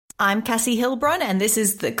I'm Cassie Hilbron, and this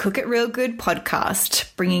is the Cook It Real Good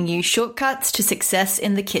podcast, bringing you shortcuts to success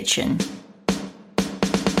in the kitchen.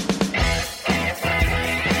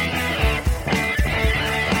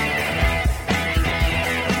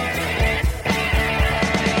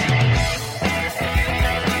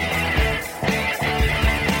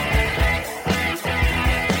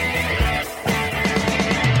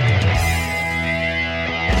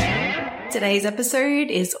 Today's episode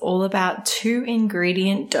is all about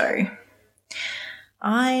 2-ingredient dough.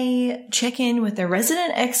 I check in with a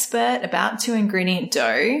resident expert about 2-ingredient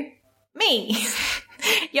dough. Me!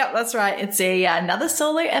 Yep, that's right. It's another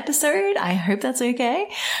solo episode. I hope that's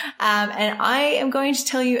okay. And I am going to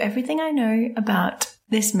tell you everything I know about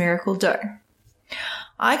this miracle dough.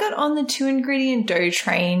 I got on the 2-ingredient dough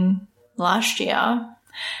train last year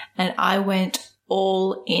and I went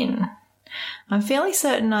all in. I'm fairly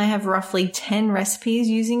certain I have roughly 10 recipes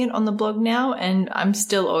using it on the blog now, and I'm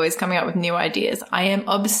still always coming up with new ideas. I am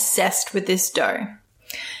obsessed with this dough.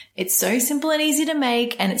 It's so simple and easy to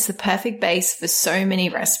make, and it's the perfect base for so many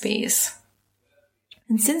recipes.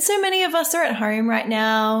 And since so many of us are at home right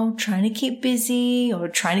now, trying to keep busy or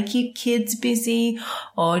trying to keep kids busy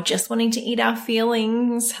or just wanting to eat our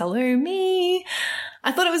feelings, hello me,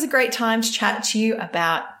 I thought it was a great time to chat to you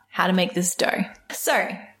about how to make this dough. So,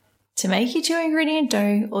 to make your 2-ingredient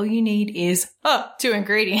dough, all you need is 2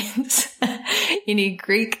 ingredients. You need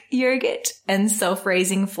Greek yogurt and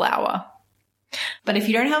self-raising flour. But if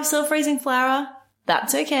you don't have self-raising flour,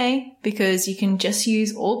 that's okay, because you can just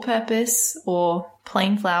use all-purpose or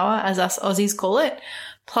plain flour, as us Aussies call it,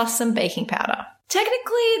 plus some baking powder. Technically,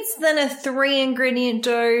 it's then a 3-ingredient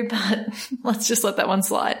dough, but let's just let that one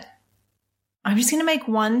slide. I'm just going to make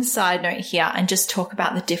one side note here and just talk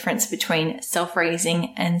about the difference between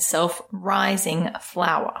self-raising and self-rising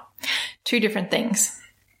flour. 2 different things.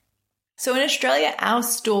 So in Australia, our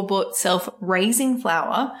store-bought self-raising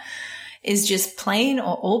flour is just plain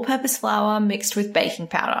or all-purpose flour mixed with baking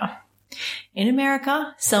powder. In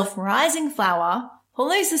America, self-rising flour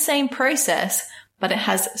follows the same process, but it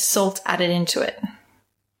has salt added into it.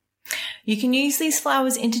 You can use these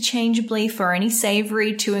flours interchangeably for any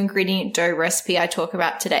savory 2-ingredient dough recipe I talk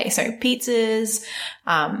about today. So pizzas,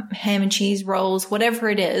 ham and cheese rolls, whatever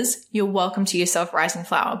it is, you're welcome to use self-rising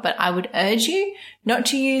flour. But I would urge you not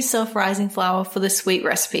to use self-rising flour for the sweet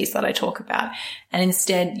recipes that I talk about, and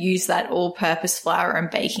instead use that all-purpose flour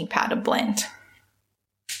and baking powder blend.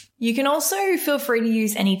 You can also feel free to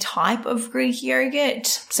use any type of Greek yogurt.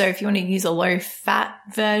 So if you want to use a low-fat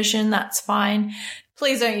version, that's fine.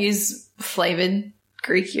 Please don't use flavored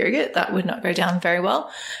Greek yogurt. That would not go down very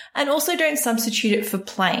well. And also don't substitute it for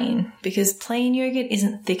plain, because plain yogurt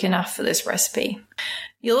isn't thick enough for this recipe.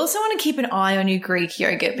 You'll also want to keep an eye on your Greek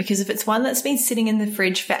yogurt, because if it's one that's been sitting in the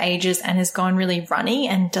fridge for ages and has gone really runny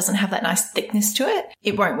and doesn't have that nice thickness to it,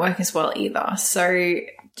 it won't work as well either. So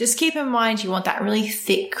just keep in mind you want that really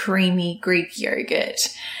thick, creamy Greek yogurt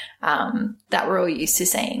that we're all used to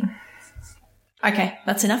seeing. Okay,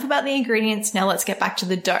 that's enough about the ingredients. Now let's get back to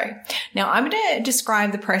the dough. Now I'm going to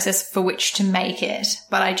describe the process for which to make it,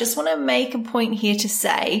 but I just want to make a point here to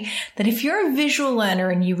say that if you're a visual learner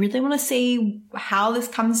and you really want to see how this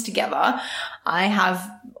comes together, I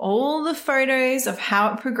have all the photos of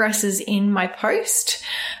how it progresses in my post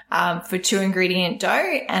for 2-ingredient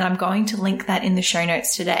dough, and I'm going to link that in the show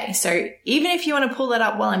notes today. So even if you want to pull that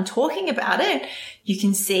up while I'm talking about it, you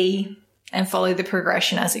can see and follow the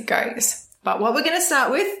progression as it goes. But what we're going to start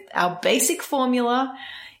with, our basic formula,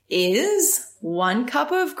 is 1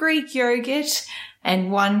 cup of Greek yogurt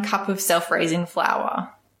and 1 cup of self-raising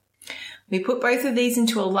flour. We put both of these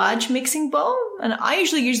into a large mixing bowl, and I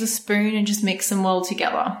usually use a spoon and just mix them well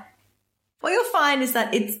together. What you'll find is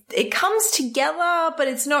that it comes together, but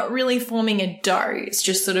it's not really forming a dough. It's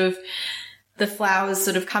just sort of the flour's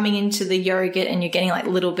sort of coming into the yogurt, and you're getting like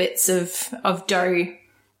little bits of dough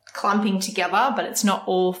clumping together, but it's not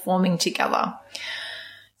all forming together.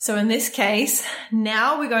 So in this case,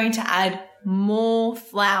 now we're going to add more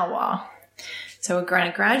flour. So we're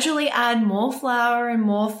going to gradually add more flour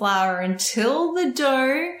until the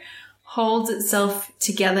dough holds itself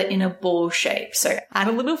together in a ball shape. So add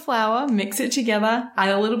a little flour, mix it together, add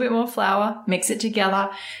a little bit more flour, mix it together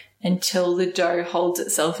until the dough holds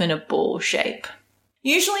itself in a ball shape.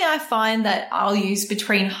 Usually I find that I'll use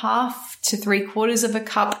between 1/2 to 3/4 of a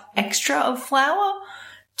cup extra of flour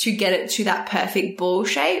to get it to that perfect ball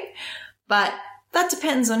shape. But that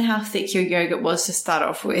depends on how thick your yogurt was to start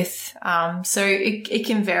off with. So it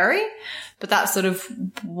can vary, but that's sort of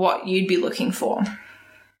what you'd be looking for.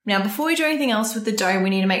 Now, before we do anything else with the dough, we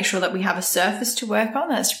need to make sure that we have a surface to work on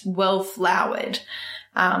that's well floured.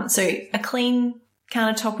 So a clean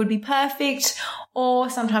countertop would be perfect. Or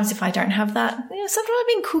sometimes if I don't have that, sometimes I've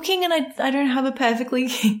been cooking and I don't have a perfectly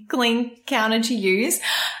clean counter to use.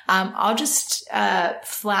 I'll just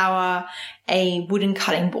flour a wooden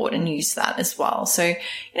cutting board and use that as well. So,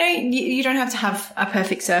 you don't have to have a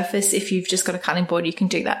perfect surface. If you've just got a cutting board, you can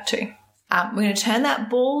do that too. We're going to turn that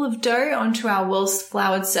ball of dough onto our well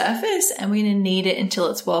floured surface and we're going to knead it until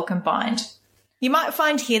it's well combined. You might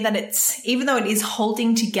find here that even though it is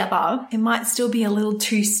holding together, it might still be a little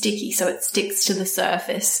too sticky, so it sticks to the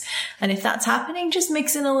surface. And if that's happening, just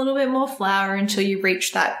mix in a little bit more flour until you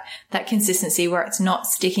reach that consistency where it's not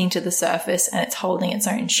sticking to the surface and it's holding its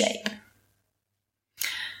own shape.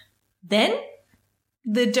 Then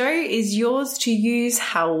the dough is yours to use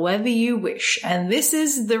however you wish. And this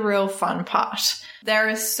is the real fun part. There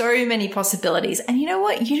are so many possibilities. And you know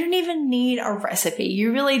what? You don't even need a recipe.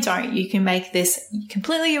 You really don't. You can make this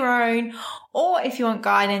completely your own. Or if you want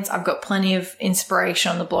guidance, I've got plenty of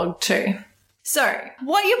inspiration on the blog too. So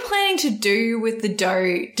what you're planning to do with the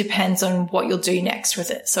dough depends on what you'll do next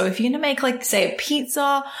with it. So if you're going to make say a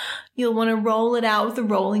pizza, you'll want to roll it out with a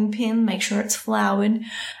rolling pin, make sure it's floured,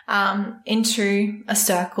 into a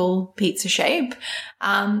circle pizza shape.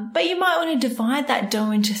 But you might want to divide that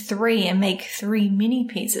dough into 3 and make 3 mini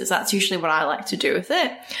pizzas. That's usually what I like to do with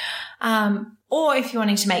it. Or if you're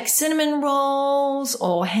wanting to make cinnamon rolls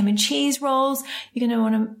or ham and cheese rolls, you're going to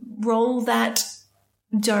want to roll that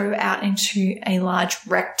dough out into a large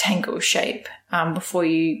rectangle shape before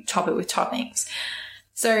you top it with toppings.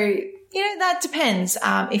 So, that depends.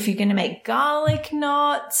 If you're going to make garlic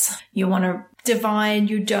knots, you want to divide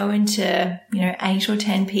your dough into, 8 or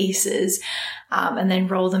 10 pieces and then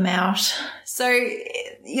roll them out. So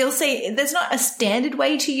you'll see there's not a standard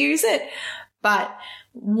way to use it, but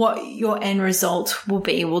what your end result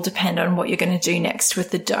will depend on what you're going to do next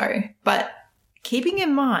with the dough. But keeping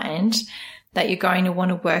in mind that you're going to want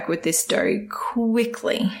to work with this dough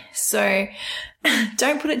quickly. So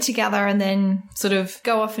don't put it together and then sort of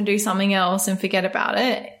go off and do something else and forget about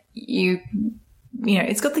it.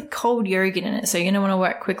 It's got the cold yogurt in it, so you're going to want to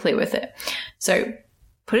work quickly with it. So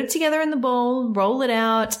put it together in the bowl, roll it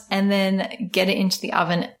out, and then get it into the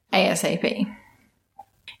oven ASAP.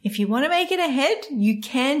 If you want to make it ahead, you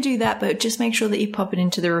can do that, but just make sure that you pop it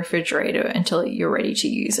into the refrigerator until you're ready to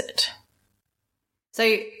use it.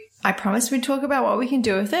 So I promised we'd talk about what we can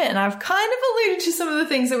do with it, and I've kind of alluded to some of the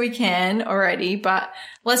things that we can already, but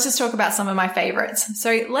let's just talk about some of my favorites.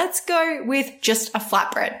 So let's go with just a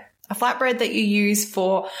flatbread that you use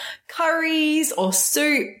for curries or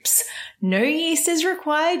soups. No yeast is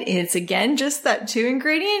required. It's again just that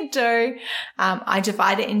 2-ingredient dough. I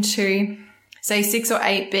divide it into, say, 6 or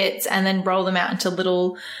 8 bits and then roll them out into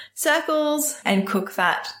little circles and cook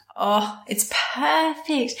that. Oh, it's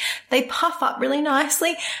perfect. They puff up really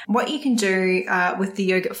nicely. What you can do with the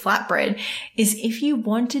yogurt flatbread is if you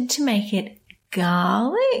wanted to make it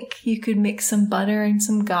garlic, you could mix some butter and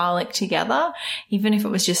some garlic together, even if it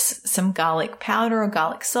was just some garlic powder or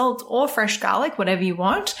garlic salt or fresh garlic, whatever you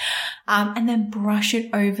want, and then brush it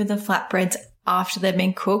over the flatbreads after they've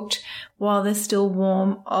been cooked while they're still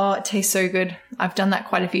warm. Oh, it tastes so good. I've done that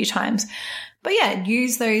quite a few times. But yeah,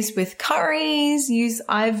 use those with curries.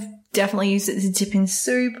 I've definitely used it to dip in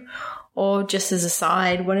soup or just as a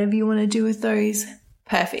side, whatever you want to do with those.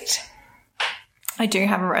 Perfect. I do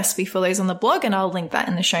have a recipe for those on the blog and I'll link that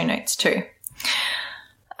in the show notes too.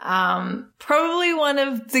 Probably one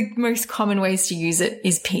of the most common ways to use it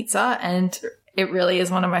is pizza, and it really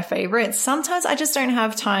is one of my favorites. Sometimes I just don't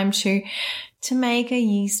have time to make a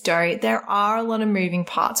yeast dough. There are a lot of moving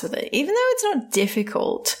parts with it. Even though it's not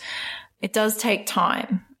difficult, it does take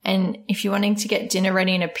time. And if you're wanting to get dinner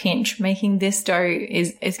ready in a pinch, making this dough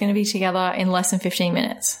is going to be together in less than 15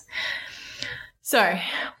 minutes. So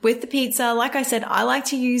with the pizza, like I said, I like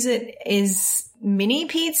to use it as mini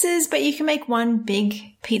pizzas, but you can make one big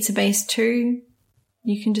pizza base too.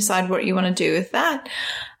 You can decide what you want to do with that.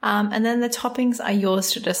 And then the toppings are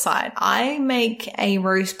yours to decide. I make a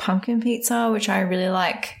roast pumpkin pizza, which I really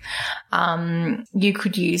like. You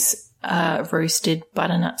could use roasted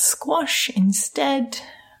butternut squash instead,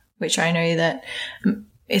 which I know that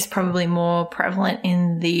is probably more prevalent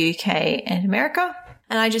in the UK and America.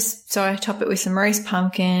 And I top it with some roast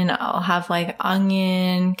pumpkin. I'll have like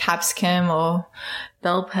onion, capsicum, or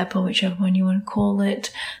bell pepper, whichever one you want to call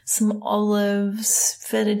it. Some olives,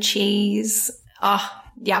 feta cheese.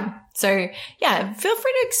 Yum. So yeah, feel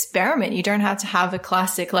free to experiment. You don't have to have a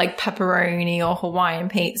classic like pepperoni or Hawaiian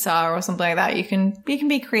pizza or something like that. You can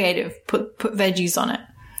be creative. Put veggies on it.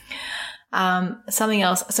 Something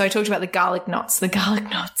else. So I talked about the garlic knots.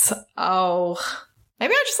 Oh,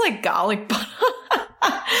 maybe I just like garlic butter.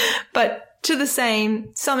 But to the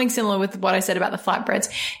same, something similar with what I said about the flatbreads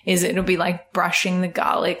is it'll be like brushing the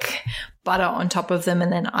garlic butter on top of them.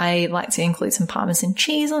 And then I like to include some Parmesan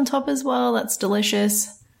cheese on top as well. That's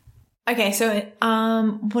delicious. Okay. So,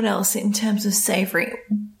 what else in terms of savory?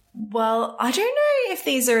 Well, I don't know if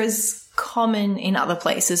these are as common in other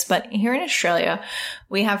places, but here in Australia,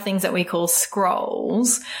 we have things that we call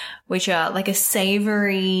scrolls, which are like a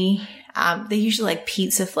savory, they're usually like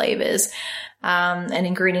pizza flavors, and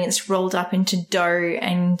ingredients rolled up into dough.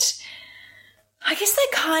 And I guess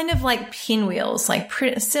they're kind of like pinwheels, like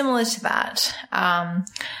pretty similar to that.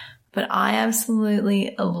 But I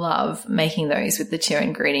absolutely love making those with the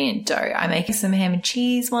 2-ingredient dough. I make some ham and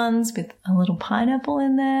cheese ones with a little pineapple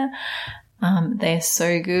in there. They're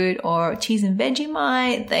so good. Or cheese and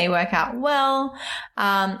Vegemite, they work out well.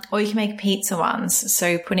 Or you can make pizza ones.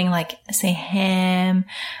 So putting like, say, ham,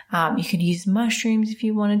 you could use mushrooms if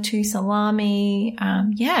you wanted to, salami.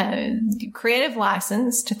 Creative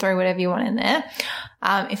license to throw whatever you want in there.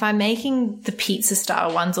 If I'm making the pizza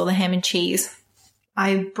style ones or the ham and cheese,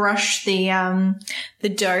 I brush the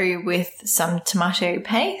dough with some tomato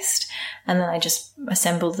paste, and then I just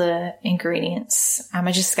assemble the ingredients. I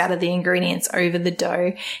just scatter the ingredients over the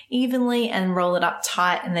dough evenly and roll it up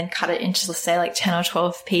tight, and then cut it into, say, like 10 or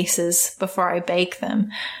 12 pieces before I bake them.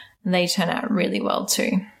 And they turn out really well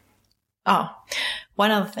too. Oh,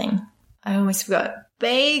 one other thing. I almost forgot.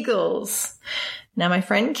 Bagels. Now, my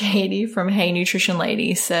friend Katie from Hey Nutrition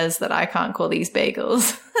Lady says that I can't call these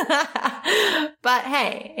bagels. But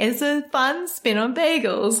hey, it's a fun spin on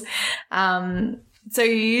bagels. So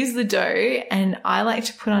you use the dough, and I like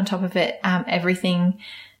to put on top of it everything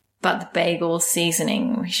but the bagel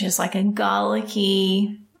seasoning, which is like a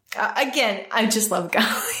garlicky, again, I just love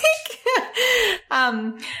garlic,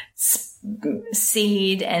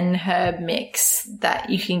 seed and herb mix that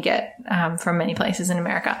you can get from many places in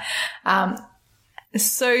America.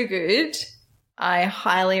 So good. I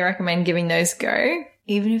highly recommend giving those a go.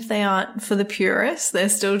 Even if they aren't for the purists, they're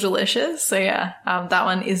still delicious. So yeah, that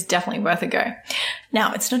one is definitely worth a go.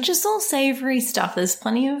 Now, it's not just all savory stuff. There's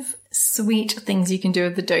plenty of sweet things you can do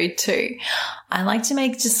with the dough too. I like to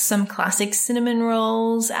make just some classic cinnamon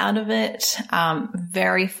rolls out of it,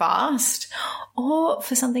 very fast. Or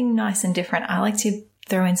for something nice and different, I like to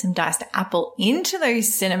throw in some diced apple into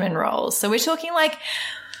those cinnamon rolls. So we're talking like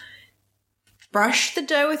brush the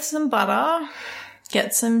dough with some butter,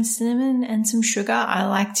 get some cinnamon and some sugar. I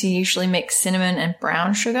like to usually mix cinnamon and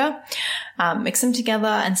brown sugar, mix them together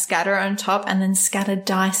and scatter on top, and then scatter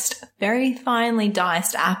diced, very finely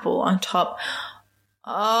diced apple on top.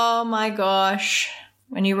 Oh my gosh.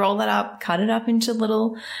 When you roll that up, cut it up into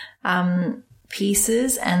little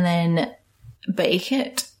pieces and then bake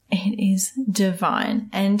it. It is divine.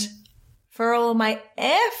 And for all my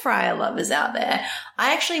air fryer lovers out there,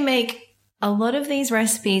 I actually make a lot of these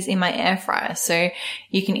recipes in my air fryer. So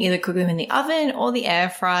you can either cook them in the oven or the air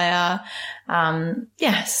fryer.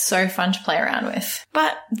 So fun to play around with.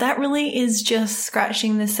 But that really is just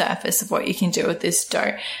scratching the surface of what you can do with this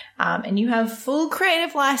dough. And you have full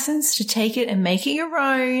creative license to take it and make it your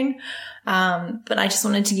own. But I just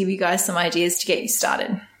wanted to give you guys some ideas to get you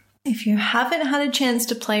started. If you haven't had a chance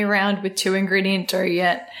to play around with 2-ingredient dough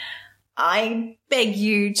yet, I beg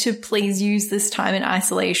you to please use this time in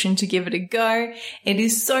isolation to give it a go. It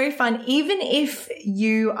is so fun. Even if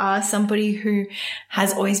you are somebody who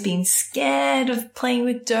has always been scared of playing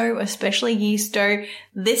with dough, especially yeast dough,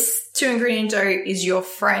 this 2-ingredient dough is your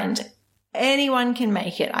friend. Anyone can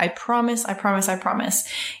make it. I promise.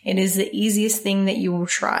 It is the easiest thing that you will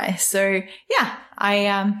try. So yeah,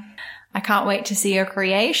 I can't wait to see your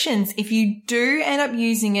creations. If you do end up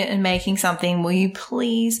using it and making something, will you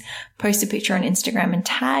please post a picture on Instagram and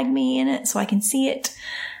tag me in it so I can see it?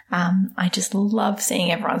 I just love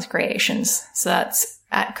seeing everyone's creations. So that's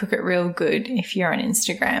at Cook It Real Good if you're on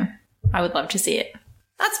Instagram. I would love to see it.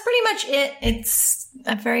 That's pretty much it. It's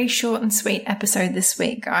a very short and sweet episode this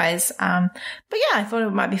week, guys. But yeah, I thought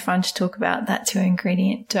it might be fun to talk about that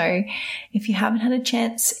 2-ingredient dough. If you haven't had a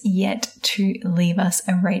chance yet to leave us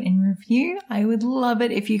a rate and review, I would love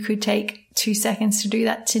it if you could take 2 seconds to do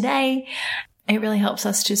that today. It really helps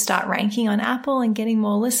us to start ranking on Apple and getting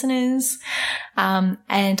more listeners.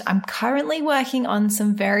 And I'm currently working on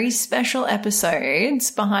some very special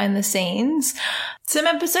episodes behind the scenes. Some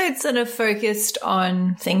episodes that are focused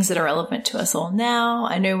on things that are relevant to us all now.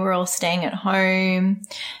 I know we're all staying at home,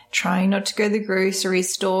 trying not to go to the grocery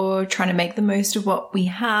store, trying to make the most of what we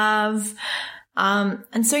have.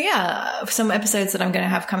 And so, yeah, some episodes that I'm going to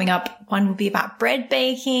have coming up, one will be about bread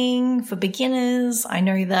baking for beginners. I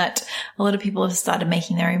know that a lot of people have started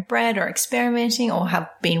making their own bread or experimenting or have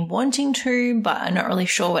been wanting to, but are not really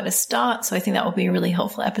sure where to start. So I think that will be a really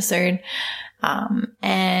helpful episode.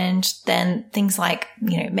 And then things like,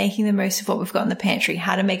 making the most of what we've got in the pantry,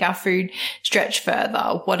 how to make our food stretch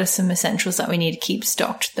further. What are some essentials that we need to keep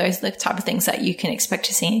stocked? Those are the type of things that you can expect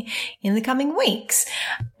to see in the coming weeks.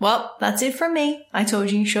 Well, that's it from me. I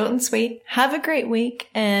told you, short and sweet. Have a great week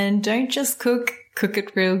and don't just cook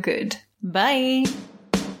it real good. Bye.